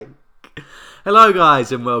Hello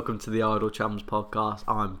guys and welcome to the Idle Chums podcast.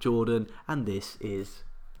 I'm Jordan and this is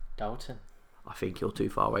Dalton. I think you're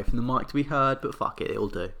too far away from the mic to be heard, but fuck it, it'll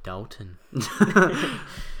do. Dalton.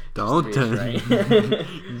 Dalton.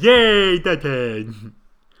 Yay, Dalton.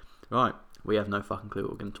 Right, we have no fucking clue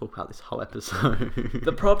what we're going to talk about this whole episode.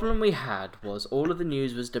 The problem we had was all of the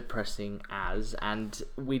news was depressing and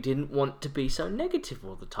we didn't want to be so negative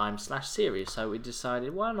all the time / serious, so we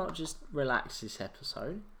decided why not just relax this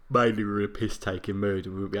episode. Mainly we're in a piss-taking mood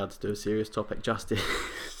and we won't be able to do a serious topic justice.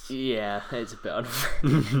 Yeah, it's a bit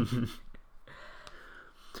unfair.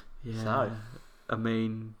 Yeah. So, I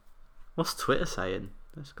mean, what's Twitter saying?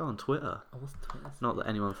 Let's go on Twitter. what's Twitter? Not that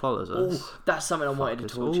anyone follows us. Oh, that's something I wanted to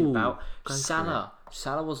talk to you about. Go for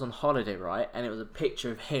Salah was on holiday, right? And it was a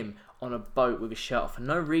picture of him on a boat with his shirt off for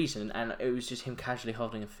no reason, and it was just him casually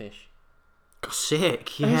holding a fish. Got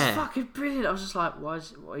sick, And it's yeah. fucking brilliant. I was just like, why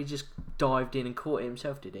he just dived in and caught it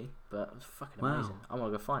himself, did he? But it was fucking Wow. amazing. I'm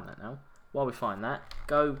gonna go find that now. While we find that,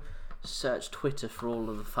 go search Twitter for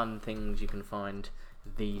all of the fun things you can find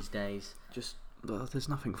these days. There's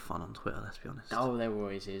nothing fun on Twitter, let's be honest. Oh, there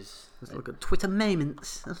always is. Let's look at Twitter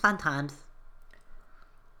moments and fun times.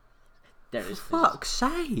 There is. For fuck's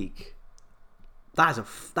sake. That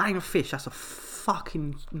ain't a fish, that's a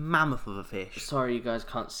fucking mammoth of a fish. Sorry, you guys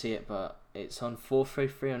can't see it, but it's on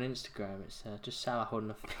 433 on Instagram. It's just Salah holding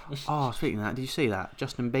a fish. Oh, speaking of that, did you see that?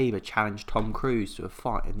 Justin Bieber challenged Tom Cruise to a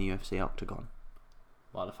fight in the UFC octagon.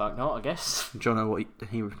 Why the fuck not, I guess. Do you know what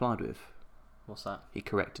he replied with? What's that? He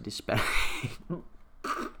corrected his spelling.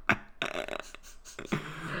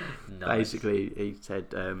 Nice. Basically, he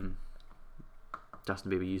said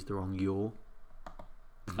Justin Bieber used the wrong yaw.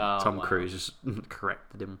 Tom wow. Cruise just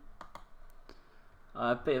corrected him.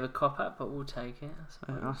 A bit of a cop-out, but we'll take it.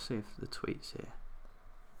 I'll see if the tweet's here.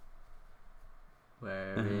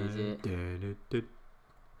 Where is it?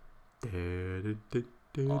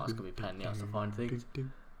 Oh, it's gonna be pain in the ass to find things.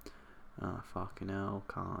 Oh, fucking hell,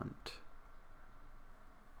 can't.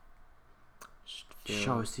 Still.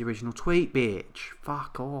 Show us the original tweet, bitch.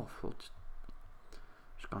 Fuck off. Or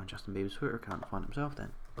just go on Justin Bieber's Twitter account and find himself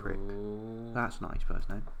then. Prick. Ooh. That's not his first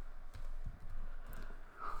name.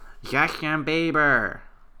 Justin Bieber.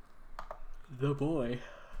 The boy.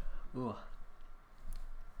 Ooh.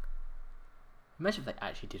 Imagine if they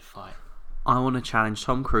actually did fight. I want to challenge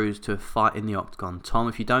Tom Cruise to a fight in the octagon. Tom,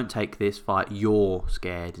 if you don't take this fight, you're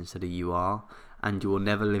scared instead of you are. And you will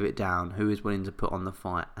never live it down. Who is willing to put on the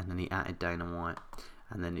fight? And then he added Dana White.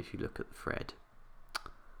 And then if you look at the thread.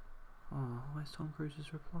 Oh, where's Tom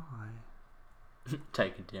Cruise's reply?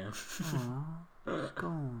 Take it down. Oh, it's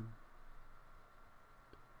gone.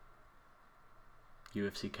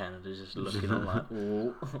 UFC Canada's just looking all like,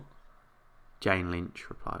 ooh. Jane Lynch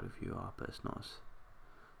replied with you are, but it's not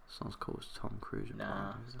as cool as Tom Cruise replied.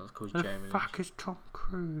 Nah, it's not called Who Jamie the fuck is Tom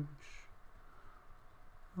Cruise?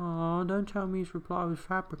 Oh, don't tell me his reply was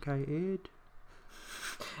fabricated.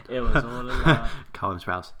 It was all a lie. Colin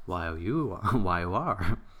Sprouse, why you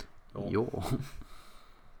are? Oh. You're.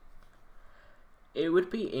 It would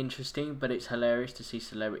be interesting, but it's hilarious to see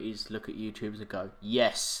celebrities look at YouTubers and go,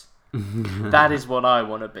 yes, that is what I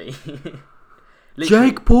want to be.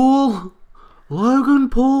 Jake Paul! Logan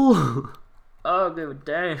Paul! Oh, good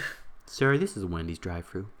damn. Sorry, this is a Wendy's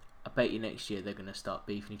drive-thru. I bet you next year they're going to start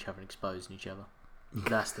beefing each other and exposing each other.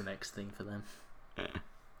 That's the next thing for them.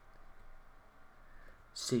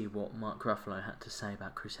 See what Mark Ruffalo had to say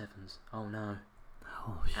about Chris Evans. Oh no.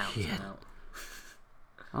 Oh Out shit. and out.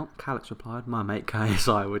 Oh, Calix replied, my mate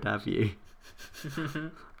KSI would have you.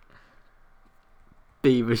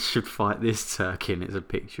 Beavers should fight this turkey, and it's a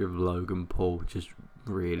picture of Logan Paul, just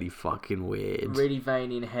really fucking weird. Really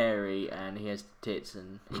veiny and hairy, and he has tits,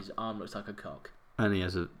 and his arm looks like a cock. And he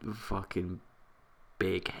has a fucking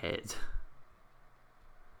big head.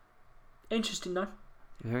 Interesting though.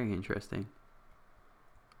 Very interesting.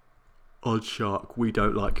 Odds Shark, we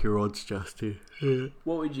don't like your odds, Justin.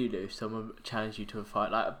 What would you do? Someone challenged you to a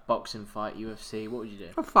fight, like a boxing fight, UFC. What would you do?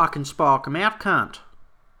 A fucking spark him out, cunt.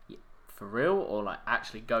 For real, or like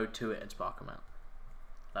actually go to it and spark them out?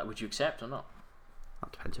 Like, would you accept or not?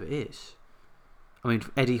 That depends who it is. I mean,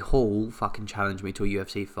 if Eddie Hall fucking challenged me to a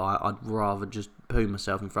UFC fight, I'd rather just poo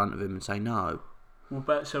myself in front of him and say no. What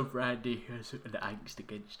about some Randy who has an angst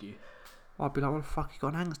against you? I'd be like, what the fuck, you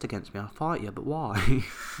got an angst against me? I'll fight you, but why?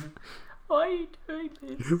 Why are you doing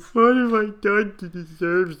this? What have I done to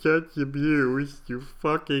deserve such abuse, you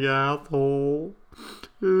fucking asshole?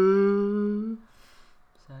 Sadness.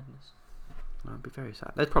 I'd be very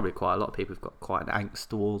sad. There's probably quite a lot of people who've got quite an angst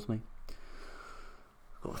towards me.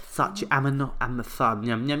 Got such fuck,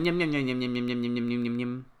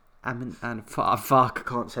 fuck, I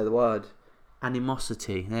can't say the word.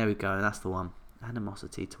 Animosity. There we go. That's the one.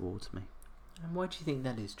 Animosity towards me. And why do you think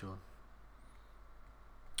that is, John?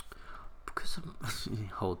 Because he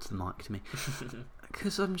holds the mic to me.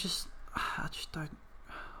 Because I just don't.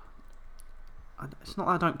 It's not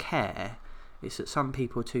that I don't care. It's that some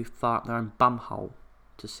people are too far up their own bumhole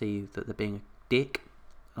to see that they're being a dick.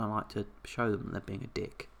 And I like to show them they're being a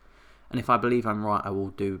dick. And if I believe I'm right, I will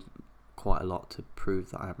do quite a lot to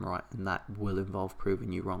prove that I am right, and that will involve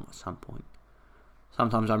proving you wrong at some point.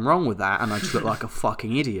 Sometimes I'm wrong with that, and I just look like a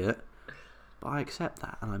fucking idiot. But I accept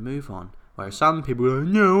that, and I move on. Whereas some people are like,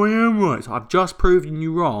 no, I am right. So I've just proven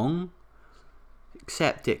you wrong.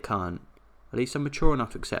 Accept it, cunt. At least I'm mature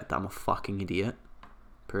enough to accept that I'm a fucking idiot.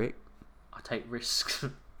 Prick. I take risks.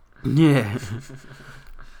 Yeah.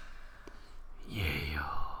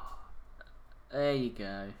 Yeah. There you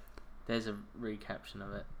go. There's a recaption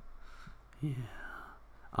of it. Yeah.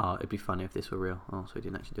 Oh, it'd be funny if this were real. Oh, so we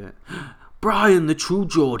didn't actually do it. Brian, the true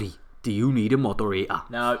Geordie. Do you need a moderator?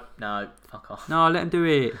 No, fuck off. No, let him do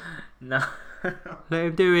it. No. Let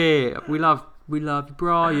him do it. We love you,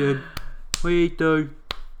 Brian. We do.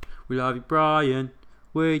 We love you, Brian.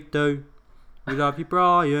 We do. We love you,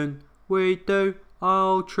 Brian. We do.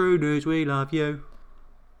 Oh, true news, we love you.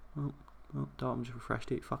 Oh, Dalton just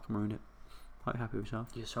refreshed it. Fucking ruined it. Quite happy with yourself.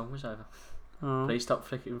 Your song was over. Oh. Please stop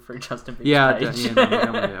flicking through Justin Bieber's page. Yeah,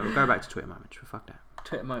 don't want to do it. We'll go back to Twitter moments. Fuck that.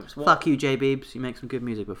 Twitter moments. What? Fuck you, J Beebs. You make some good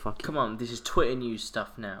music, but fuck you. Come on, this is Twitter news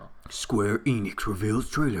stuff now. Square Enix reveals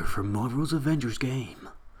trailer for Marvel's Avengers game.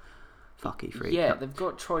 Fuck you, freak. Yeah, they've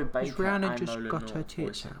got Troy Baker Rihanna and just Nolan got her North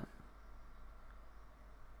tits voicing.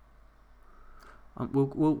 out.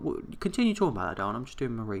 We'll continue talking about that, Darren. I'm just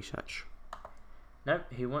doing my research. No,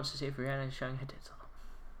 he wants to see if Rihanna is showing her tits or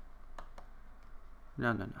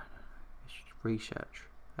not. No. It's just research.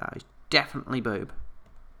 That is definitely boob.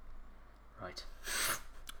 Right.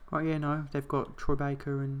 Oh yeah, no. They've got Troy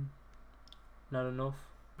Baker and Nolan North.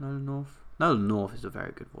 Nolan North. Nolan North is a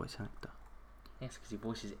very good voice actor. Yes, because he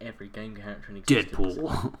voices every game character in existence.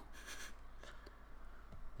 Deadpool.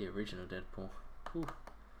 The original Deadpool. Ooh.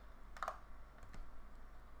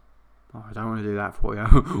 Oh, I don't want to do that for you.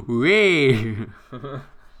 Wee.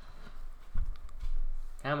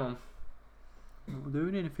 Come on. Not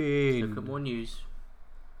doing anything. Look at more news.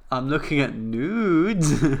 I'm looking at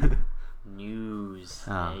nudes. News.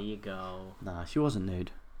 Ah. There you go. Nah, she wasn't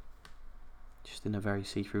nude. Just in a very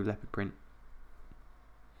see-through leopard print.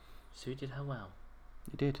 Sue did her well.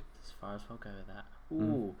 You did. As far as I'll go with that.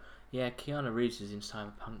 Ooh. Yeah, Keanu Reeves is in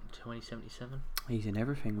Cyberpunk 2077. He's in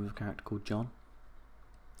everything with a character called John.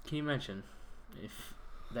 Can you imagine if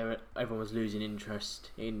everyone was losing interest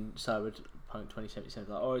in Cyberpunk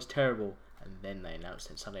 2077? Like, oh, it's terrible. And then they announced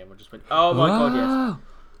it suddenly, everyone just went, oh my god, yes.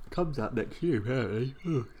 Comes out next year, apparently.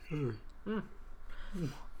 Oh, sorry.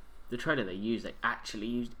 The trailer they actually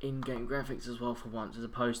used in-game graphics as well for once, as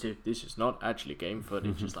opposed to, this is not actually game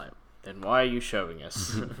footage. It's like, then why are you showing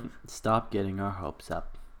us? Stop getting our hopes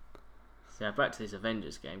up. So yeah, back to this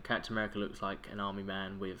Avengers game. Captain America looks like an army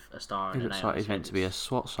man with a star and He an looks A on like his he's meant to be a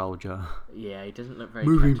SWAT soldier. Yeah, he doesn't look very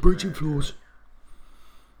Moving Captain breaching America. floors.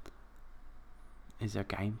 Is there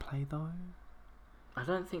gameplay though? I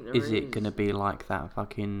don't think there Is it going to be like that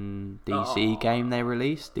fucking DC game they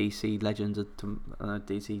released? DC Legends of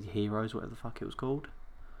DC Heroes, whatever the fuck it was called?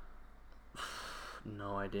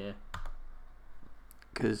 No idea.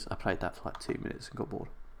 Because I played that for like 2 minutes and got bored.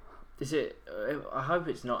 Is it? I hope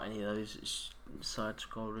it's not any of those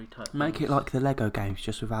side-scrollery type. Make things. it like the Lego games,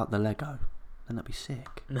 just without the Lego. Then that'd be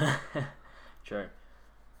sick. True.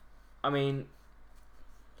 I mean,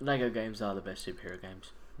 Lego games are the best superhero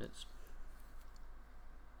games.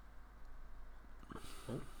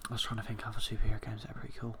 I was trying to think of other superhero games that are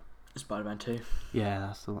pretty cool. Spider-Man 2. Yeah,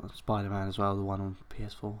 that's the one. Spider-Man as well, the one on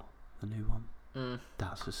PS4, the new one.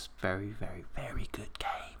 That's a very, very, very good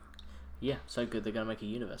game. Yeah, so good they're going to make a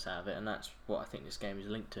universe out of it, and that's what I think this game is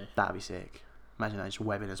linked to. That'd be sick. Imagine that just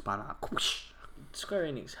webbing a Spider-Man. Square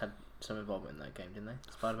Enix had some involvement in that game, didn't they?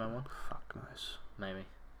 Spider-Man 1? Fuck knows.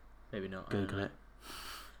 Maybe not. Google it.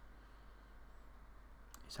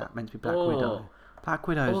 Is that meant to be Black Widow? Black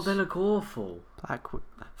Widow. Oh, they look awful.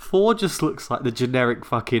 Thor just looks like the generic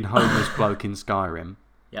fucking homeless bloke in Skyrim.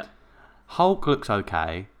 Yep. Hulk looks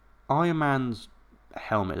okay. Iron Man's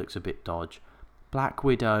helmet looks a bit dodge. Black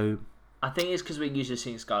Widow. I think it's because we're used to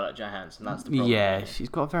seeing Scarlett Johansson. That's the problem. Yeah, she's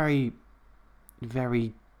got a very,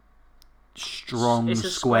 very strong It's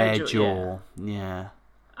a square square jaw. Yeah.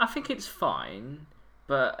 I think it's fine,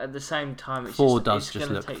 but at the same time, it's Thor just, does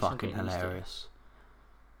just look fucking hilarious.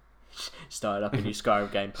 Started up a new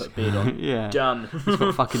Skyrim game, put a beard on. Yeah. Done. He's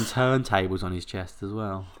got fucking turntables on his chest as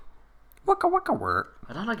well. Waka waka work.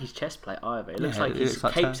 I don't like his chest plate either. It looks Yeah, like it his looks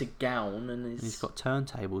like cape's a gown and He's got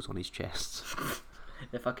turntables on his chest.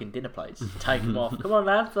 they're fucking dinner plates. Take them off. Come on,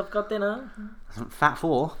 lads, I've got dinner. Fat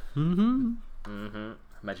 4. Mm-hmm. Mm-hmm.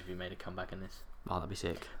 Imagine if he made a comeback in this. Oh, that'd be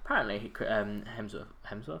sick. Apparently,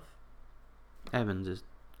 Hemsworth? Evans is...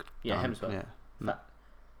 Yeah, Hemsworth. Yeah. Fat.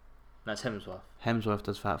 No, it's Hemsworth. Hemsworth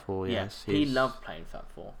does Fat 4, yes. Yeah, he loved playing Fat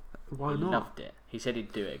 4. Why he not? loved it. He said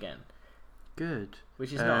he'd do it again. Good.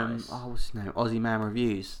 Which is nice. Oh, what's his name? Aussie Man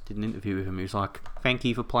Reviews did an interview with him. He was like, thank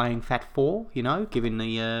you for playing Fat 4, you know, giving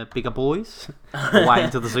the bigger boys a way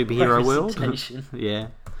into the superhero world. Yeah.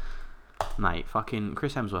 Mate, fucking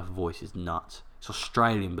Chris Hemsworth's voice is nuts. It's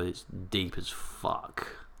Australian, but it's deep as fuck.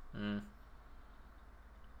 So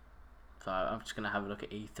I'm just going to have a look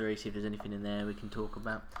at E3, see if there's anything in there we can talk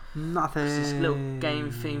about. Nothing. This little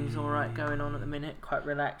game theme's alright going on at the minute. Quite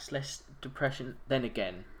relaxed, less depression. Then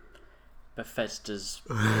again, Bethesda's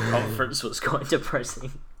conference was quite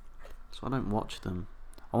depressing. So I don't watch them.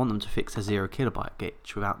 I want them to fix their 0 kilobyte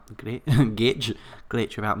glitch without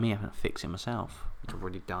me having to fix it myself. Which I've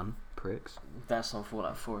already done, pricks. That's on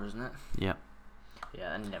Fallout 4, isn't it? Yep.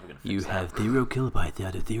 Yeah, I'm never going to fix You that. have 0 kilobytes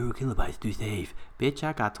out of 0 kilobytes to save. Bitch,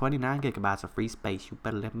 I got 29 gigabytes of free space. You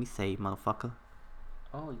better let me save, motherfucker.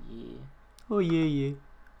 Oh, yeah. Oh, yeah.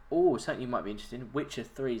 Oh, something you might be interested in. Witcher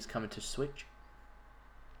 3 is coming to Switch.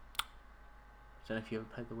 I don't know if you ever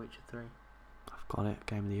played The Witcher 3. I've got it.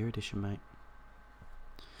 Game of the Year edition, mate.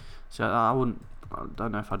 So I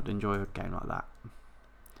don't know if I'd enjoy a game like that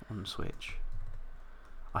on Switch.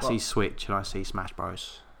 I see Switch and I see Smash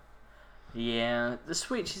Bros. Yeah, the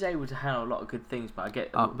Switch is able to handle a lot of good things, but I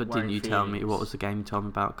get. But didn't you tell me what was the game you told me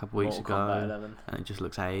about a couple of weeks Mortal ago? Kombat 11. And it just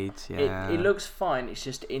looks AIDS. Yeah. It looks fine. It's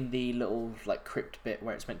just in the little like crypt bit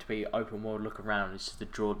where it's meant to be open world look around. It's just the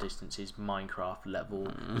draw distance is Minecraft level,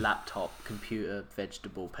 laptop, computer,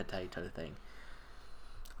 vegetable, potato thing.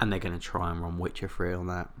 And they're gonna try and run Witcher 3 on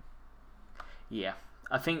that. Yeah,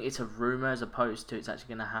 I think it's a rumor as opposed to it's actually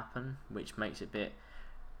going to happen, which makes it a bit.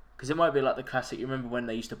 Because it might be like the classic. You remember when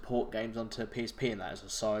they used to port games onto PSP and that as a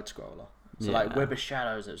side scroller. So like Web of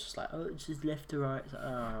Shadows, it was just like, oh, it's just left to right. It's like,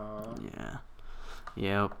 oh. Yeah.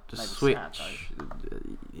 The Maybe Switch. sad,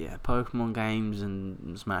 Pokemon games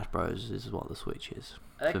and Smash Bros is what the Switch is.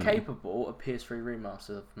 They're capable of PS3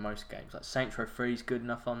 remasters of most games. Like Saints Row 3 is good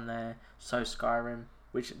enough on there. So Skyrim,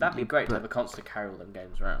 which that'd be great to have a constant carry all them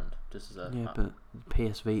games around. Just as a but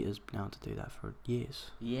PS Vita's been able to do that for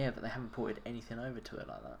years. Yeah, but they haven't ported anything over to it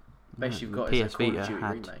like that. Best you've got PS is a Call Vita of Duty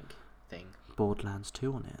had remake thing. Borderlands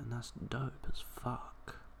 2 on it, and that's dope as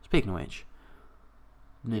fuck. Speaking of which,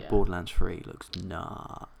 new Yeah. Borderlands 3 looks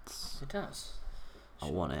nuts. It does. I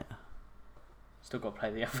want it. Still got to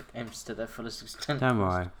play the other games to their fullest extent. Don't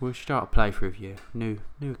worry, we'll start a playthrough of you. New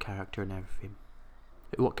character and everything.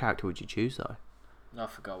 What character would you choose though? I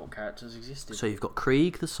forgot what characters existed. So you've got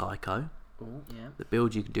Krieg the Psycho. Oh, yeah. The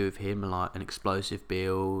build you can do with him are like an explosive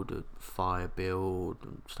build, a fire build,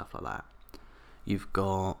 and stuff like that. You've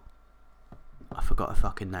got... I forgot her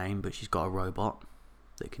fucking name, but she's got a robot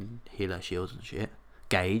that can heal her shields and shit.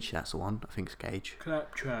 Gage, that's the one. I think it's Gage.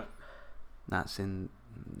 Claptrap. That's in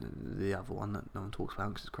the other one that no one talks about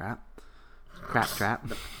because it's crap. Crap Trap.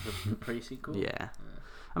 the pre-sequel? Yeah.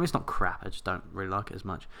 I mean, it's not crap, I just don't really like it as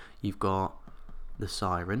much. You've got the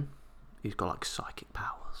Siren, who's got like psychic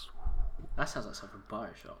powers. That sounds like something from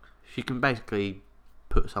Bioshock. She can basically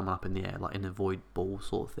put someone up in the air, like in a void ball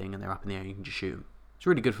sort of thing, and they're up in the air and you can just shoot them. It's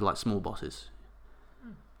really good for like small bosses.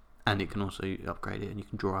 And it can also upgrade it, and you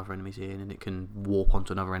can draw other enemies in, and it can warp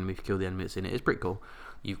onto another enemy to kill the enemy that's in it. It's pretty cool.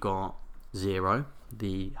 You've got Zero,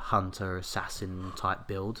 the hunter assassin type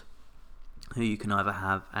build, who you can either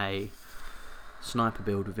have a sniper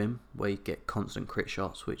build with him, where you get constant crit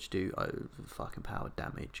shots which do over fucking powered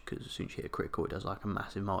damage, because as soon as you hit a critical it does like a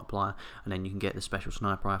massive multiplier, and then you can get the special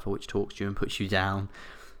sniper rifle which talks to you and puts you down,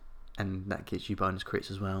 and that gives you bonus crits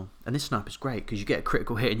as well. And this sniper's great because you get a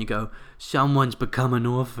critical hit and you go, someone's become an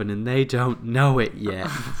orphan and they don't know it yet.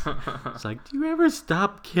 It's like, do you ever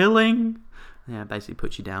stop killing? Yeah, it basically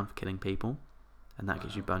puts you down for killing people, and that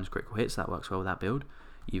gives you bonus critical hits. That works well with that build.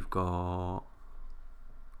 You've got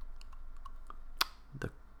the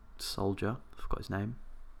soldier, I forgot his name.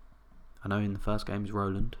 I know in the first game is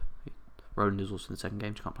Roland. Roland is also in the second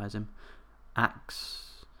game, so you can't play as him.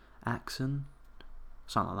 Axon,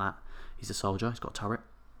 something like that. He's a soldier, he's got a turret.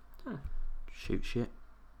 Shoot shit.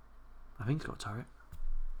 I think he's got a turret.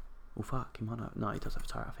 Oh fuck, he might not. No, he does have a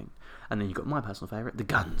turret, I think. And then you've got my personal favourite, the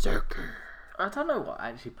Gunzerker. I don't know what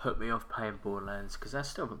actually put me off playing Borderlands, because I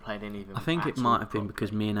still haven't played any of them. I think it might have been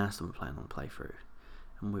because me and Aston were playing on the playthrough,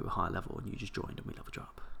 and we were high level, and you just joined and we leveled you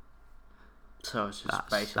up. So it's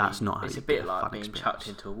just that's not how it's you a bit get a like fun being experience. chucked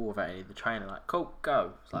into a wall without any of the trainer. Like, cool,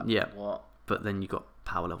 go. It's like, Yeah. what? But then you got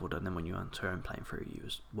power leveled, and then when you were on turn playing through, you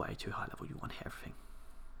was way too high level. You want to hit everything.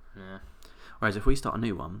 Yeah. Whereas if we start a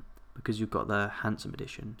new one, because you've got the handsome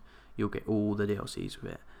edition, you'll get all the DLCs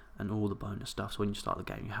with it and all the bonus stuff. So when you start the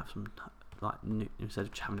game, you have some like new, instead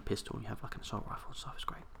of just having a pistol, you have like an assault rifle and stuff. It's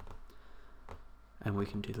great. And we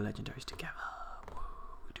can do the legendaries together. Woo,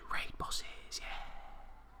 we do raid bosses, yeah.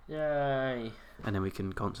 Yay. And then we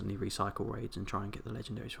can constantly recycle raids and try and get the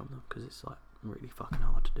legendaries from them because it's like really fucking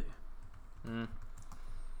hard to do.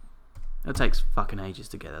 It takes fucking ages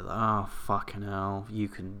to get it. Like, oh fucking hell! You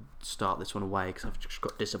can start this one away because I've just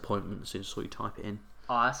got disappointment as soon as you type it in.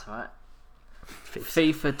 Oh, that's right.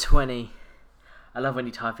 FIFA 20. I love when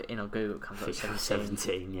you type it in on Google, it comes up with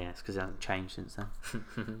 17, yes, because it hasn't changed since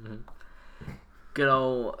then. Good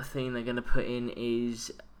old thing they're going to put in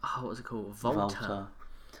is, what was it called? Volta.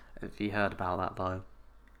 Have you heard about that though?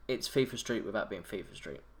 It's FIFA Street without being FIFA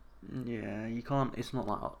Street. Yeah, you can't. It's not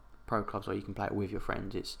like pro clubs where you can play it with your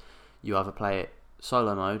friends. It's you either play it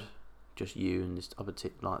solo mode, just you and this other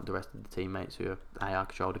like the rest of the teammates who are AI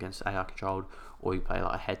controlled against AI controlled, or you play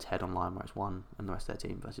like a head-to-head online where it's one and the rest of their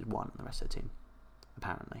team versus one and the rest of their team.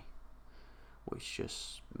 Apparently, which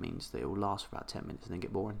just means that it will last for about 10 minutes and then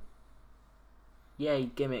get boring. Yay,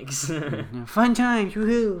 gimmicks. Fun times,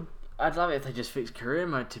 woohoo! I'd love it if they just fixed career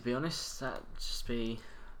mode, to be honest. That'd just be...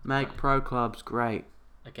 Make pro clubs great.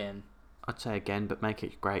 Again. I'd say again, but make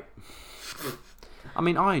it great. I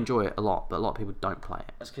mean, I enjoy it a lot, but a lot of people don't play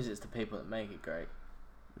it. That's because it's the people that make it great.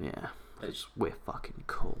 Yeah, because we're fucking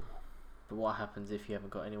cool. But what happens if you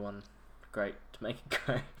haven't got anyone great to make it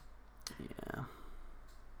great? Yeah.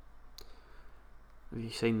 Have you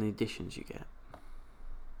seen the additions you get?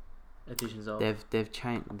 Additions of? They've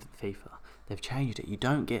changed FIFA. They've changed it. You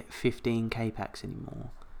don't get 15k packs anymore.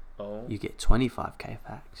 Oh. You get 25k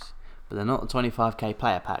packs, but they're not 25k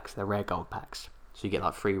player packs. They're rare gold packs. So you get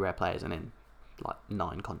like 3 rare players and then like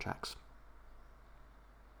 9 contracts.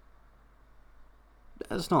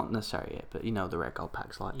 That's not necessarily it, but you know the rare gold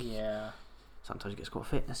packs like. Yeah. Sometimes you get squad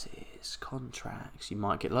fitnesses, contracts. You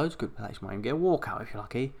might get loads of good players. You might even get a walkout if you're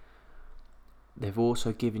lucky. They've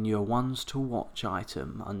also given you a ones to watch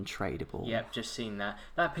item, untradeable. Yep, just seen that.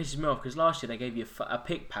 That pisses me off because last year they gave you a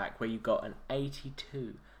pick pack where you got an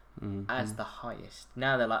 82 as the highest.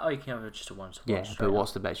 Now they're like, oh, you can have just a one to watch. Yeah, but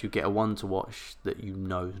what's the best? You get a one to watch that you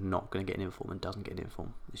know is not going to get an inform and doesn't get an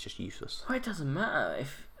inform. It's just useless. Well, it doesn't matter.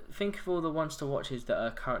 Think of all the ones to watches that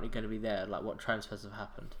are currently going to be there. Like what transfers have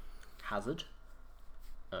happened. Hazard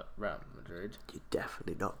at Real Madrid. You're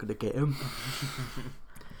definitely not going to get him.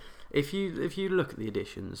 If you look at the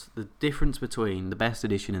editions, the difference between the best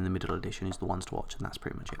edition and the middle edition is the ones to watch, and that's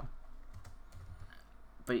pretty much it.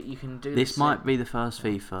 But you can do this. Might be the first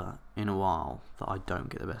FIFA in a while that I don't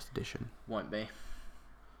get the best edition. Won't be.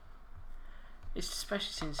 It's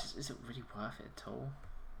especially since is it really worth it at all?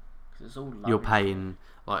 Because it's all you're paying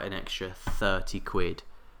like an extra 30 quid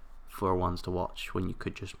for a ones to watch when you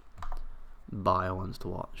could just buy a ones to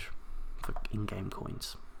watch for in-game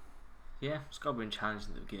coins. Yeah, it's got to be challenging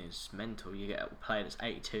at the beginning. It's mental. You get a player that's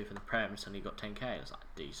 82 for the Prem, and suddenly you got 10k. It's like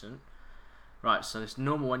decent. Right, so this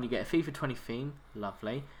normal one, you get a FIFA 20 theme,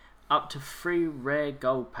 lovely. Up to 3 rare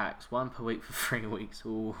gold packs, 1 per week for 3 weeks.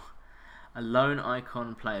 Ooh. A lone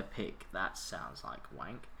icon player pick, that sounds like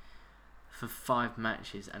wank. For 5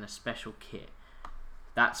 matches and a special kit.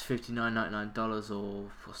 That's $59.99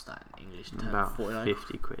 or what's that in English term? About 49?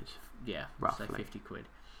 50 quid. Yeah, roughly. So 50 quid.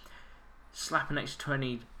 Slap an extra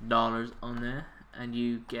 $20 on there and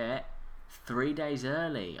you get 3 days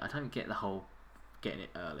early. I don't get the whole getting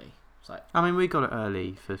it early. It's like, I mean, we got it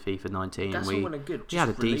early for FIFA 19. that's all well and good. We had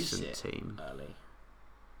a Just release decent it team. early.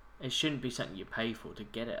 It shouldn't be something you pay for to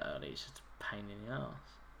get it early. It's just a pain in the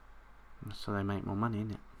arse. So they make more money,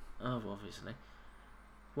 innit? Oh, obviously.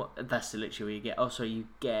 That's literally what you get. Also, you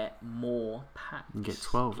get more packs. You get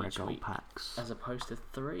 12 red each gold week, packs. as opposed to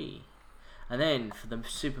 3. And then for the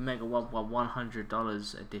Super Mega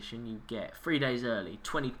 $100 edition, you get 3 days early,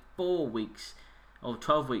 24 weeks, or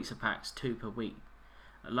 12 weeks of packs, 2 per week.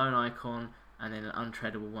 A lone icon, and then an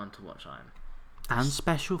untradeable one to watch item. And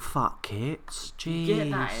special fuck kits. Jeez. You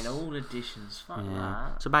get that in all editions. Fuck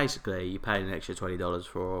that. So basically, you pay an extra $20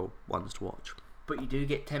 for ones to watch. But you do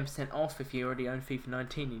get 10% off if you already own FIFA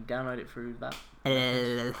 19. You download it through that.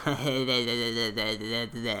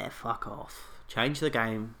 Fuck off. Change the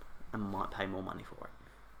game and might pay more money for it.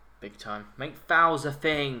 Big time. Make fouls a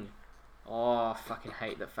thing. Oh, I fucking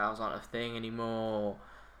hate that fouls aren't a thing anymore.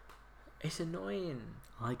 It's annoying.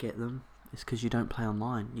 I get them. It's because you don't play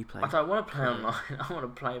online. You play. I don't want to play online. I want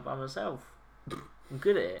to play by myself. I'm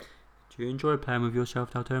good at it. Do you enjoy playing with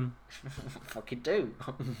yourself, Dalton? Fucking do.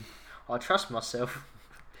 I trust myself.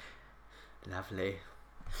 Lovely.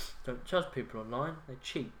 Don't trust people online. They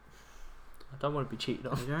cheat. I don't want to be cheated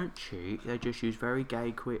on. They don't cheat. They just use very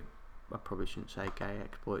gay I probably shouldn't say gay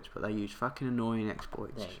exploits, but they use fucking annoying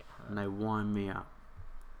exploits. And they wind me up.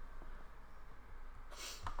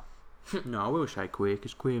 No, I will say queer,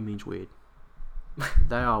 because queer means weird.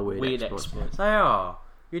 They are weird exploits. They are.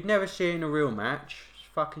 You'd never see it in a real match. It's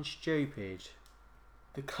fucking stupid.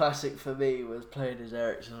 The classic for me was playing as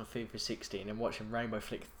Ericsson on FIFA 16 and watching Rainbow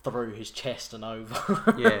flick through his chest and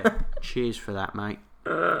over. Yeah, cheers for that, mate.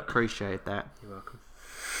 Appreciate that. You're welcome.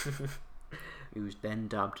 He was then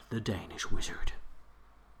dubbed the Danish Wizard.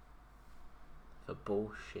 For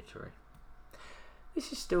bullshittery. This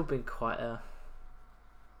has still been quite a,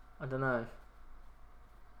 I don't know,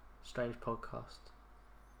 strange podcast.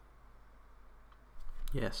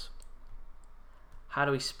 Yes. How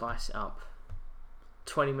do we spice it up?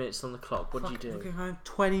 20 minutes on the clock. What do you do? Fucking home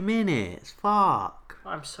 20 minutes. Fuck.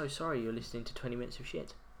 I'm so sorry you're listening to 20 minutes of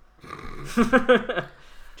shit.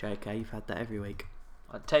 JK, you've had that every week.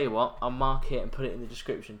 I'll tell you what, I'll mark it and put it in the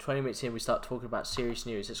description. 20 minutes in, we start talking about serious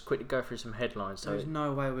news. Let's quickly go through some headlines. There's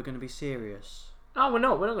no way we're going to be serious. No, we're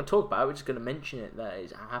not. We're not going to talk about it. We're just going to mention it that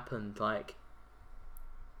it's happened. Like,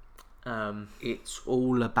 it's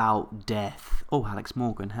all about death. Oh, Alex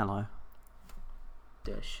Morgan, hello.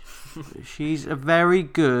 Dish. She's a very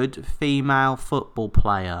good female football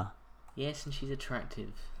player. Yes, and she's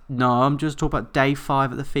attractive. No, I'm just talking about day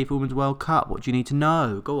 5 at the FIFA Women's World Cup. What do you need to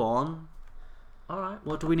know? Go on. Alright.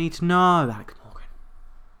 What do we need to know, Alex Morgan?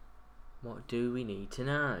 What do we need to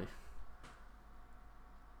know?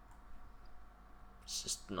 It's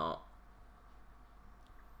just not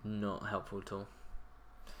helpful at all.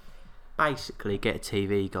 Basically, get a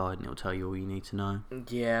TV guide and it'll tell you all you need to know.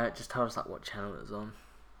 Yeah, it just tells us like what channel it's on.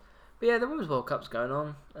 But yeah, the Women's World Cup's going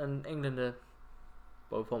on, and England are,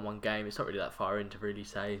 well, we've won one game. It's not really that far in to really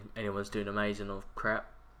say anyone's doing amazing or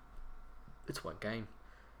crap. It's one game.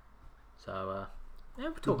 So, yeah,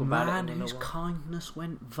 we're talking about it. Man whose kindness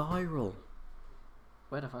went viral.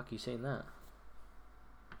 Where the fuck you seen that?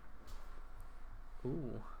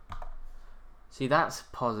 Ooh. See, that's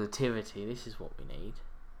positivity. This is what we need.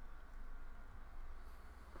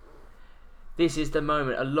 This is the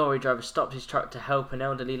moment a lorry driver stops his truck to help an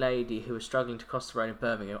elderly lady who was struggling to cross the road in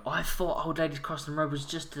Birmingham. I thought old ladies crossing the road was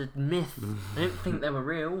just a myth. I didn't think they were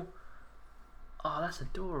real. Oh, that's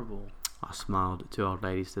adorable. I smiled at 2 old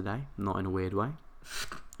ladies today, not in a weird way.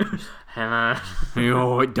 Hello. You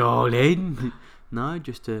alright, darling? No,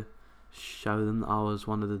 just to show them that I was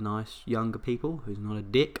one of the nice younger people who's not a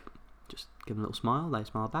dick. Just give them a little smile, they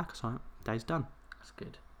smile back, it's like, day's done. That's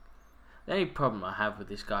good. The only problem I have with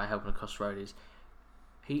this guy helping across the road is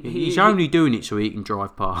he's only doing it so he can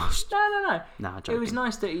drive past. No. Nah, it was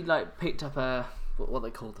nice that he like picked up a what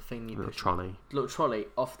they call the thing you little push, trolley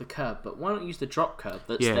off the curb. But why not use the drop curb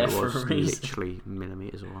that's yeah, there it for was a reason? literally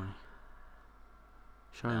millimetres away.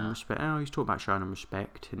 Showing them respect. Oh, he's talking about showing them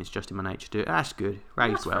respect, and it's just in my nature to do it. That's good.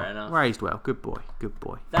 Raised well. Raised well. Good boy. Good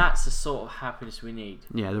boy. That's the sort of happiness we need.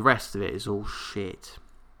 Yeah, the rest of it is all shit.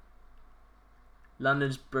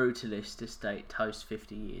 London's brutalist estate toasts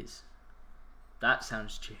 50 years. That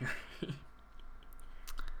sounds cheery.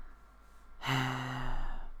 I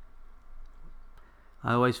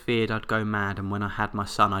always feared I'd go mad, and when I had my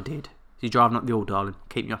son, I did. Is he driving up the all, darling?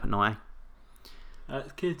 Keep me up at night.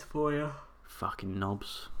 That's kids for you. Fucking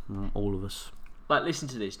knobs. All of us. Like, listen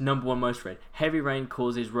to this. Number 1 most read. Heavy rain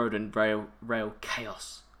causes road and rail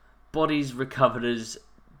chaos. Bodies recovered as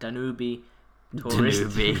Danube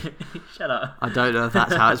tourist. Danube. Shut up. I don't know if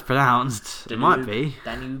that's how it's pronounced. It might be.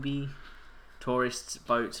 Danube. Tourists'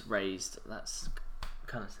 boats raised. That's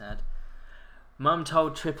kind of sad. Mum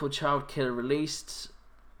told triple child killer released.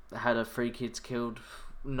 Had her 3 kids killed.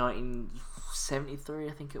 1973,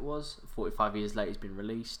 I think it was. 45 years later, he's been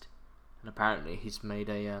released. And apparently he's made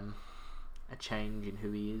a change in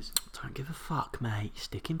who he is. Don't give a fuck, mate.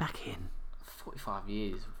 Stick him back in. 45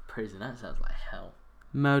 years of prison, that sounds like hell.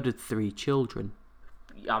 Murdered 3 children.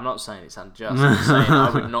 I'm not saying it's unjust. I'm saying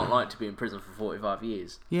I would not like to be in prison for 45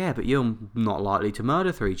 years. Yeah, but you're not likely to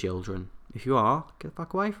murder 3 children. If you are, get the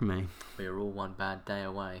fuck away from me. We're all one bad day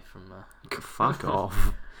away from... Fuck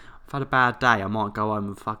off. I've had a bad day. I might go home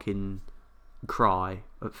and fucking cry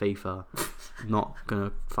at FIFA. Not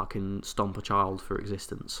gonna fucking stomp a child for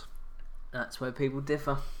existence. That's where people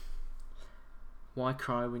differ. Why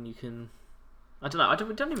cry when you can... I don't know. I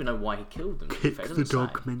don't even know why he killed them. Kick the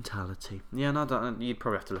dog mentality. Yeah, no, you'd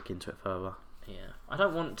probably have to look into it further. Yeah, I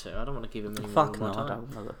don't want to. I don't want to give him any Fuck more no, time. I don't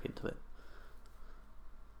want to look into it.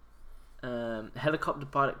 Helicopter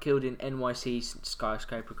pilot killed in NYC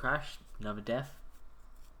skyscraper crash. Another death.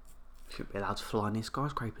 Shouldn't be allowed to fly near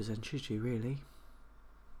skyscrapers then, should you, really?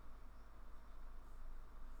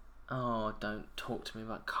 Oh, don't talk to me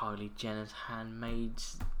about Kylie Jenner's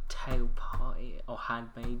handmaid's tale party. Or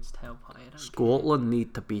handmaid's tale party. Scotland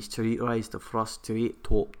need to be street-wise to frustrate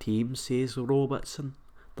top teams, says Robertson,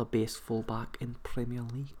 the best fullback in Premier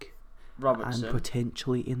League. Robertson. And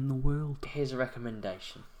potentially in the world. Here's a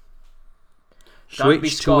recommendation.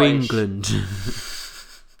 Switch to England.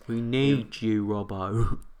 We need you,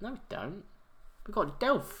 Robbo. No, we don't. We got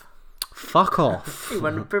Delph. Fuck off. He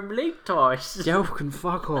won the Premier League twice. Delph can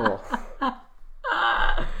fuck off.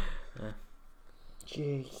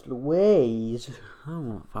 Jeez Louise. I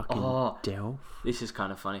want fucking Delph. This is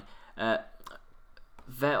kind of funny.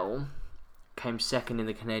 Vettel came second in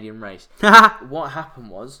the Canadian race. What happened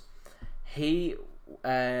was he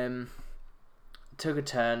took a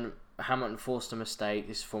turn. Hamilton forced a mistake.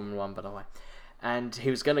 This is Formula 1, by the way. And he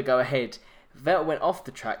was going to go ahead. Vettel went off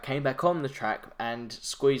the track, came back on the track, and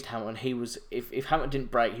squeezed Hamilton. He was, if Hamilton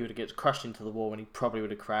didn't brake, he would have get crushed into the wall, and he probably would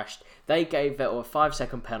have crashed. They gave Vettel a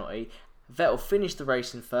 5-second penalty. Vettel finished the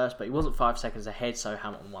race in first, but he wasn't 5 seconds ahead, so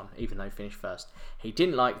Hamilton won, even though he finished first. He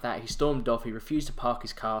didn't like that. He stormed off. He refused to park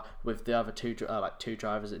his car with the other two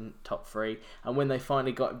drivers in top three. And when they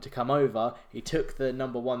finally got him to come over, he took the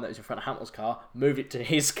number 1 that was in front of Hamilton's car, moved it to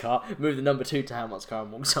his car, moved the number 2 to Hamilton's car,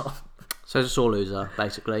 and walked off. So it's a sore loser,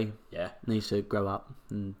 basically. Yeah. Needs to grow up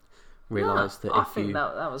and realise that I think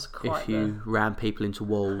that was quite if you ram people into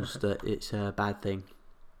walls, that it's a bad thing.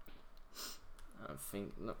 I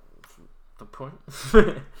think the point.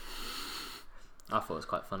 I thought it was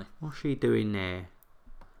quite funny. What's she doing there?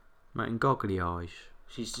 Making goggly eyes.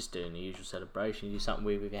 She's just doing the usual celebration. You do something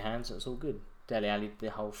weird with your hands, and it's all good. Dele Alli,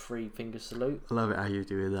 the whole 3-finger salute. I love it how you're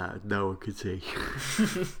doing that. No one could see.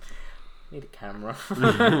 Need a camera.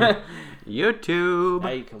 YouTube.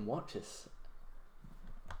 Now you can watch us.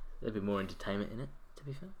 There'll be more entertainment in it, to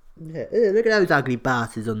be fair. Yeah, look at those ugly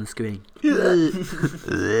bastards on the screen. Nice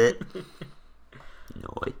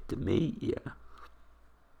to meet you.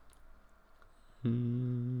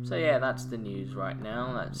 So yeah, that's the news right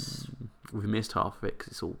now. We've missed half of it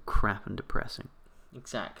because it's all crap and depressing.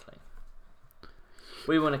 Exactly.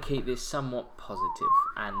 We want to keep this somewhat positive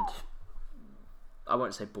and I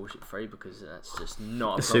won't say bullshit free because that's just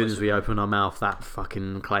not. As soon as we open our mouth, that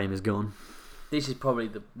fucking claim is gone. This is probably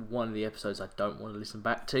one of the episodes I don't want to listen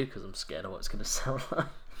back to because I'm scared of what it's going to sound like.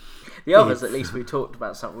 The others, at least we talked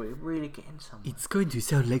about something we're really getting somewhere. It's going to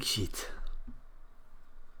sound like shit.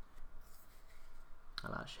 I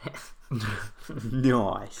like shit.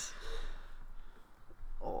 Nice.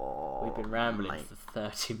 Oh, we've been rambling for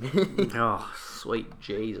 30 minutes. Oh, sweet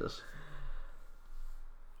Jesus.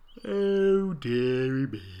 Oh, dearie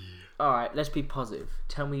me. Alright, let's be positive.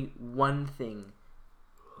 Tell me one thing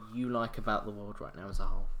you like about the world right now as a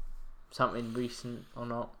whole. Something recent or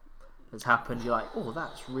not that's happened. You're like, oh,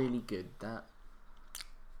 that's really good. That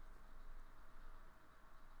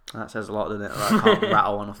says a lot, doesn't it? I can't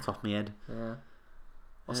rattle one off the top of my head. Yeah.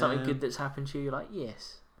 Or something good that's happened to you. You're like,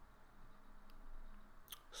 yes.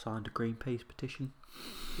 Signed a Greenpeace petition.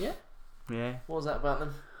 Yeah? Yeah. What was that about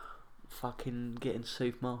them? Fucking getting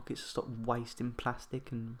supermarkets to stop wasting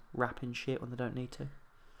plastic and wrapping shit when they don't need to.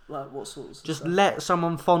 Like what sorts of Just stuff? let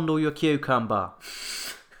someone fondle your cucumber.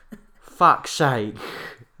 Fuck's sake.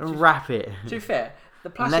 And wrap it. To be fair, the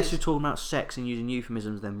plastic... Unless you're talking about sex and using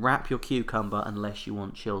euphemisms, then wrap your cucumber unless you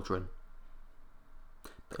want children.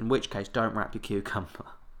 But in which case, don't wrap your cucumber.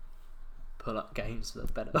 Pull-up games are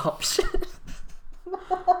the better option.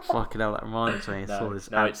 Fucking hell, that reminds me. No,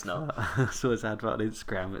 it's not. I saw this advert on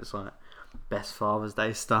Instagram. It's like best Father's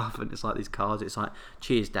Day stuff, and it's like these cards. It's like,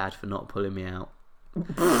 cheers, Dad, for not pulling me out.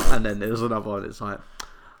 And then there's another one. It's like,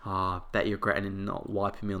 I bet you're regretting not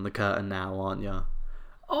wiping me on the curtain now, aren't you?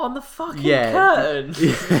 Oh, on the fucking curtain.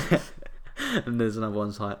 Yeah. And there's another one.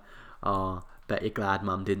 It's like, bet you're glad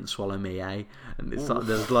Mum didn't swallow me, eh? And it's like,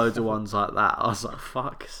 there's loads of ones like that. I was like,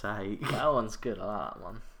 fuck's sake. That one's good. I like that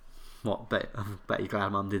one. What? Bet you're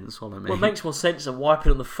glad Mum didn't swallow me. Well, it makes more sense than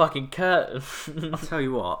wiping on the fucking curtain. I'll tell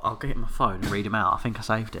you what, I'll get my phone and read them out. I think I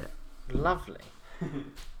saved it. Lovely.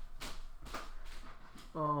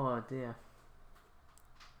 Oh dear.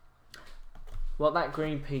 Well, that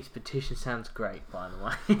Greenpeace petition sounds great, by the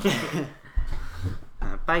way.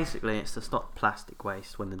 Basically, it's to stop plastic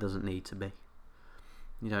waste when there doesn't need to be.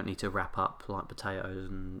 You don't need to wrap up like potatoes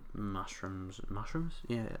and mushrooms. Mushrooms?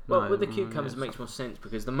 Yeah. Well, with the cucumbers, it makes more sense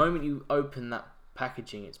because the moment you open that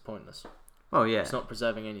packaging, it's pointless. Oh yeah. It's not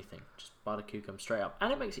preserving anything. Just buy the cucumber straight up,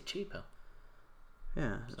 and it makes it cheaper.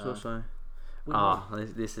 Yeah. It's also.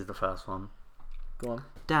 This is the first one. Go on.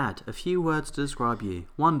 Dad, a few words to describe you.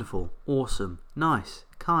 Wonderful, awesome, nice,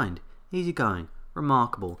 kind, easygoing,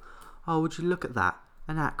 remarkable. Oh, would you look at that?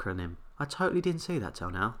 An acronym. I totally didn't see that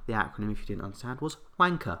till now. The acronym, if you didn't understand, was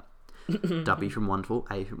wanker. W from wonderful,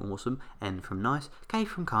 A from awesome, N from nice, K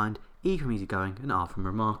from kind, E from easygoing, and R from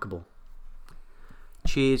remarkable.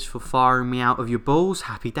 Cheers for firing me out of your balls.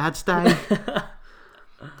 Happy Dad's Day.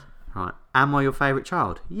 Right. Am I your favourite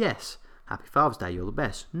child? Yes. Happy Father's Day, you're the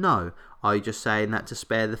best. No. Are you just saying that to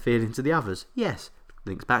spare the feeling to the others? Yes.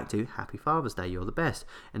 Links back to Happy Father's Day, you're the best.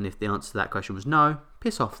 And if the answer to that question was no,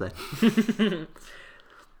 piss off then.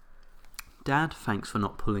 Dad, thanks for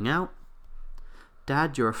not pulling out.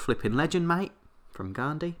 Dad, you're a flipping legend, mate. From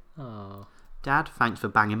Gandhi. Oh. Dad, thanks for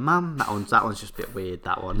banging Mum. That one's just a bit weird,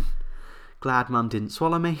 that one. Glad Mum didn't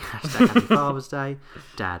swallow me. Hashtag Happy Father's Day.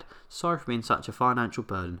 Dad, sorry for being such a financial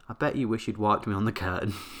burden. I bet you wish you'd wiped me on the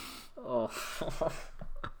curtain. Oh.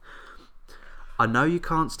 I know you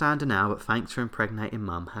can't stand her now, but thanks for impregnating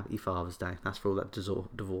Mum. Happy Father's Day. That's for all that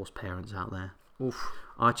divorced parents out there. Oof.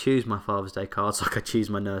 I choose my Father's Day cards like I choose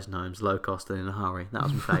my nursing homes, low cost and in a hurry. That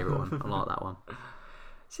was my favourite one. I like that one.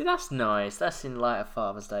 See, that's nice. That's in light of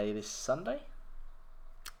Father's Day this Sunday.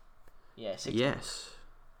 Yeah, 16th.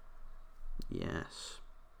 Yes.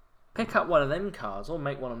 Pick up one of them cards or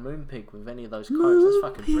make one of Moonpig with any of those cards. That's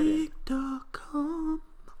fucking brilliant. Moonpig.com.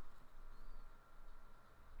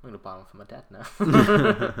 I'm going to buy one for my dad now.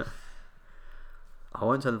 I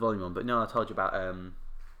won't turn the volume on, but no, I told you about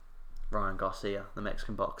Ryan Garcia, the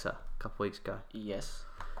Mexican boxer, a couple weeks ago. Yes.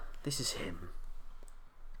 This is him.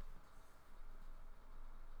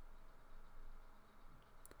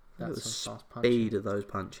 Look at the speed of those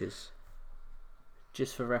punches.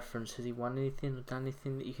 Just for reference, has he won anything or done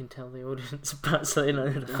anything that you can tell the audience about so they know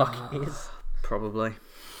who the fuck he is? Probably.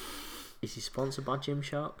 Is he sponsored by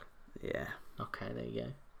Gymshark? Yeah. Okay, there you go.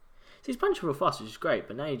 See, he's punching real fast, which is great,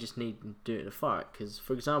 but now you just need to do it in a fight. Because,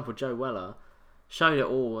 for example, Joe Weller showed it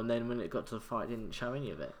all, and then when it got to the fight, didn't show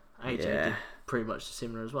any of it. AJ did pretty much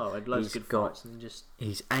similar as well. Had loads of good fights, and just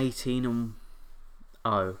he's 18-0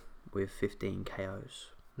 with 15 KOs.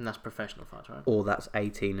 And that's professional fights, right? Or that's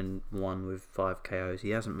 18-1 with 5 KOs.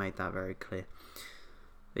 He hasn't made that very clear.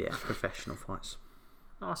 But yeah, professional fights.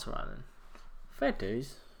 Oh, that's alright then. Fair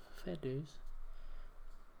dues. Fair dues.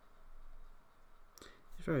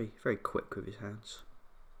 He's very, very quick with his hands.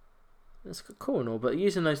 That's cool and all, but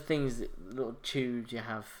using those things, little tubes you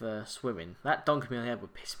have for swimming, that donking me on the head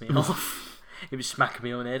would piss me off. He was smacking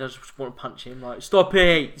me on the head. I just want to punch him. Like, stop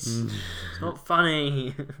it! It's not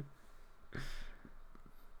funny.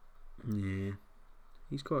 Yeah,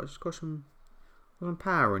 he's got some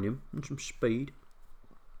power on him and some speed.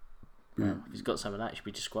 Yeah, if he's got some of that, he should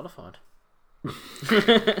be disqualified.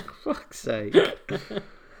 Fuck's sake!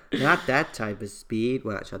 Not that type of speed.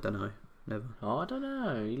 Well, actually, I don't know. Never. Oh, I don't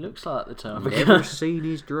know. He looks like the time. Never seen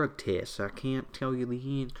his drug test. So I can't tell you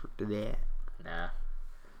the answer to that. Nah.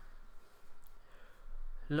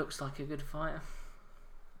 Looks like a good fighter.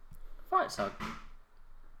 Fights are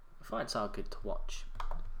good to watch.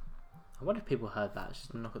 I wonder if people heard that. It's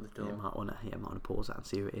just a knock at the door. Yeah, might want to pause that and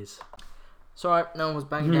see who it is. It's alright. No one was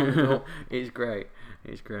banging down the door. It's great.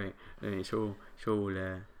 And it's all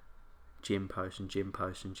gym posts, and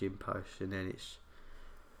then it's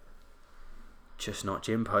just not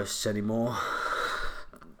gym posts anymore.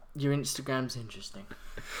 Your Instagram's interesting.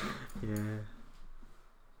 Yeah.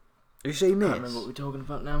 Have you seen this? I can't remember what we're talking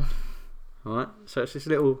about now. Right, so it's this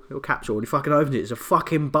little capsule, and he fucking opens it. It's a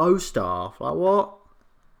fucking bow staff. Like, what?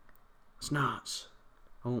 It's nuts.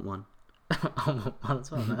 I want one. I want one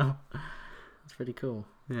as well now. That's pretty cool.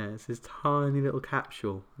 Yeah, it's this tiny little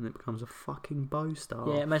capsule, and it becomes a fucking bow staff.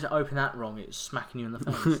 Yeah, imagine open that wrong, it's smacking you in the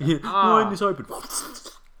face. Yeah. Ah. When it's open,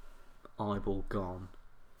 eyeball gone.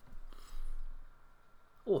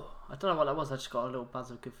 Oh, I don't know what that was. I just got a little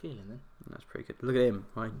buzz of good feeling then. That's pretty good. Look at him.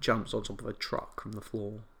 Right, jumps on top of a truck from the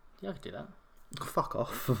floor. Yeah, I could do that. Fuck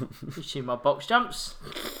off. You see my box jumps.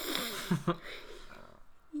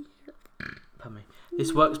 Pardon me.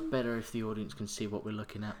 This works better if the audience can see what we're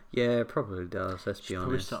looking at. Yeah, it probably does. Let's be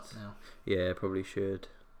honest. Probably stop now. Yeah, probably should.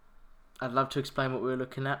 I'd love to explain what we were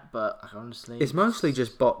looking at, but honestly, it's mostly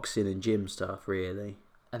just boxing and gym stuff, really.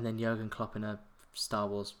 And then Jurgen Klopp in a Star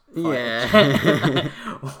Wars fight. Yeah. I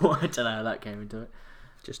don't know how that came into it.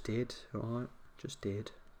 Just did. Alright. Just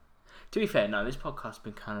did. To be fair, no, this podcast's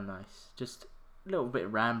been kind of nice. Just a little bit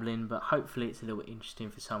rambling, but hopefully it's a little bit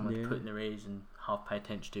interesting for someone to put in their ears and half pay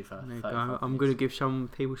attention to for 35 minutes. I'm going to give some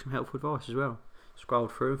people some helpful advice as well.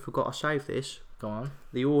 Scrolled through and forgot to save this. Go on.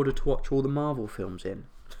 The order to watch all the Marvel films in.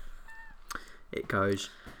 It goes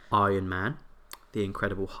Iron Man, The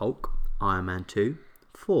Incredible Hulk, Iron Man 2.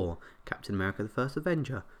 4. Captain America the First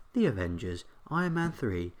Avenger. The Avengers. Iron Man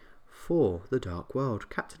 3. 4. The Dark World.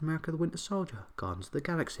 Captain America the Winter Soldier. Guardians of the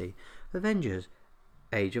Galaxy. Avengers.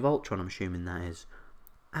 Age of Ultron, I'm assuming that is.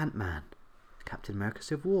 Ant-Man. Captain America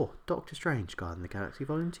Civil War. Doctor Strange. Guardians of the Galaxy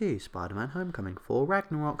Volume 2. Spider-Man Homecoming. 4.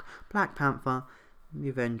 Ragnarok. Black Panther. The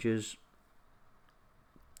Avengers.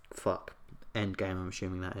 Fuck. Endgame, I'm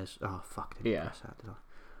assuming that is. Oh, fuck. Yeah. Press that, did I?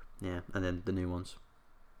 Yeah, and then the new ones.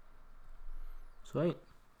 Sweet.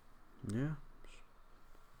 Yeah.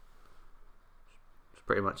 It's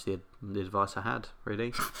pretty much the advice I had,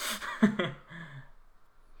 really.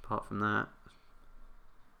 Apart from that,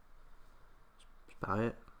 that's about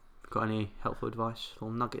it. Got any helpful advice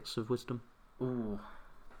or nuggets of wisdom? Ooh.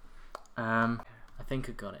 I think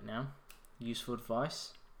I got it now. Useful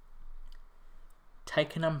advice.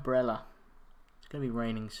 Take an umbrella. It's going to be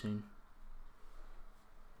raining soon.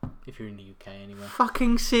 If you're in the UK anyway.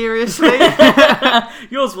 Fucking seriously?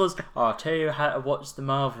 Yours was, I'll tell you how to watch the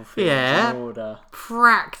Marvel films Yeah. in order.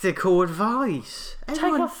 Practical advice. Take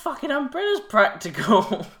a fucking umbrella's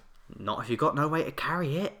practical. Not if you've got no way to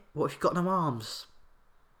carry it. What if you've got no arms?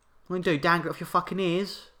 What you do, dangle it off your fucking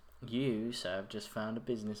ears? You, sir, have just found a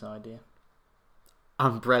business idea.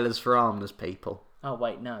 Umbrellas for armless people. Oh,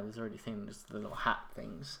 wait, no, there's already things, the little hat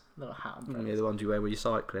things. Little hat umbrellas. Yeah, the ones you wear when you're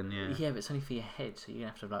cycling, yeah. Yeah, but it's only for your head, so you're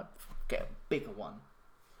going to have to, like, get a bigger one.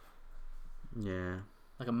 Yeah.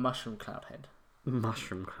 Like a mushroom cloud head.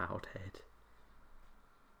 Mushroom cloud head.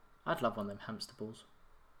 I'd love one of them hamster balls.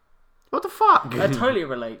 What the fuck? I totally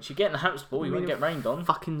relate. You get in the hamster ball, you won't get rained on.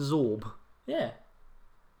 Fucking Zorb. Yeah.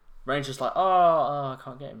 Rain's just like, oh, I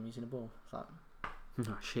can't get him using a ball. It's like,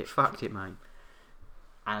 Oh shit, fucked it, mate.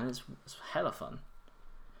 and it's hella fun.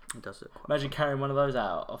 It does look quite Imagine carrying one of those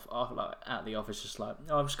out of the office, just like,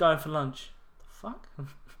 oh, I'm just going for lunch. The fuck?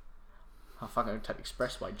 Oh fuck! I'm gonna take the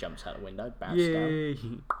expressway. Jumps out the window, bounces down. Yay!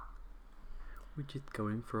 We're just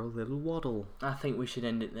going for a little waddle. I think we should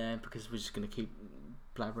end it there because we're just gonna keep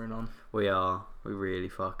blabbering on. We are. We really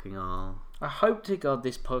fucking are. I hope to God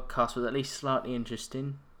this podcast was at least slightly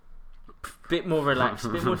interesting. Bit more relaxed, a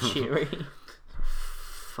bit more cheery.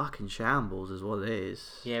 Fucking shambles is what it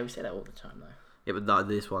is. Yeah, we say that all the time though. Yeah, but no,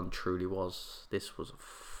 this one truly was. This was a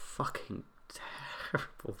fucking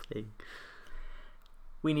terrible thing.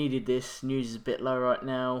 We needed this. News is a bit low right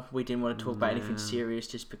now. We didn't want to talk about anything serious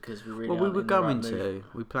just because we really. Well, we aren't were in the right going mood. to.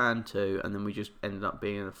 We planned to, and then we just ended up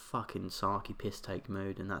being in a fucking sarky piss take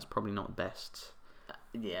mood, and that's probably not best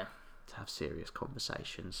Yeah. to have serious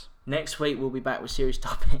conversations. Next week we'll be back with serious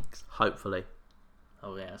topics. Hopefully.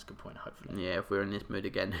 Oh yeah, that's a good point. Hopefully. Yeah, if we're in this mood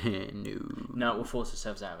again, no. No, we'll force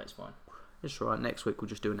ourselves out of it. It's fine. It's right. Next week we'll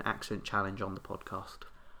just do an accent challenge on the podcast.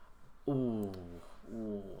 Ooh.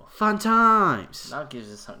 Fun times. That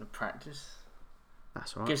gives us something to practice.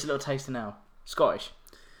 That's right. Gives us a little taster now. Scottish.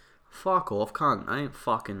 Fuck off, cunt. I ain't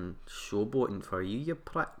fucking showboating for you, you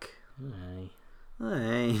prick. Hey.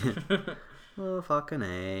 Hey. Oh, fucking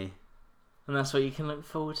hey. And that's what you can look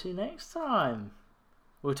forward to next time.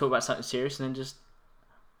 We'll talk about something serious and then just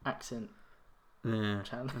accent. Yeah.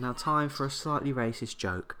 Challenge. And now time for a slightly racist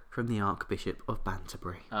joke from the Archbishop of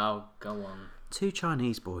Banterbury. Oh, go on. 2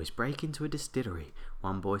 Chinese boys break into a distillery.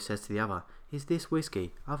 One boy says to the other, "Is this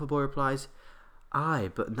whiskey?" Other boy replies, "Aye,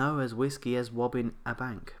 but no as whiskey as wobbing a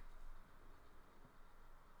bank."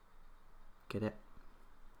 Get it?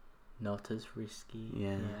 Not as risky.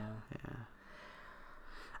 Yeah.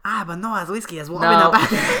 Ah, but no as whiskey as wobbing No. a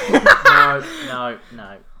bank.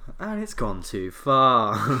 No. And it's gone too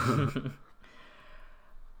far.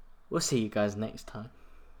 We'll see you guys next time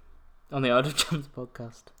on the Art of Chums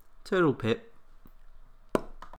podcast. Toodle pip.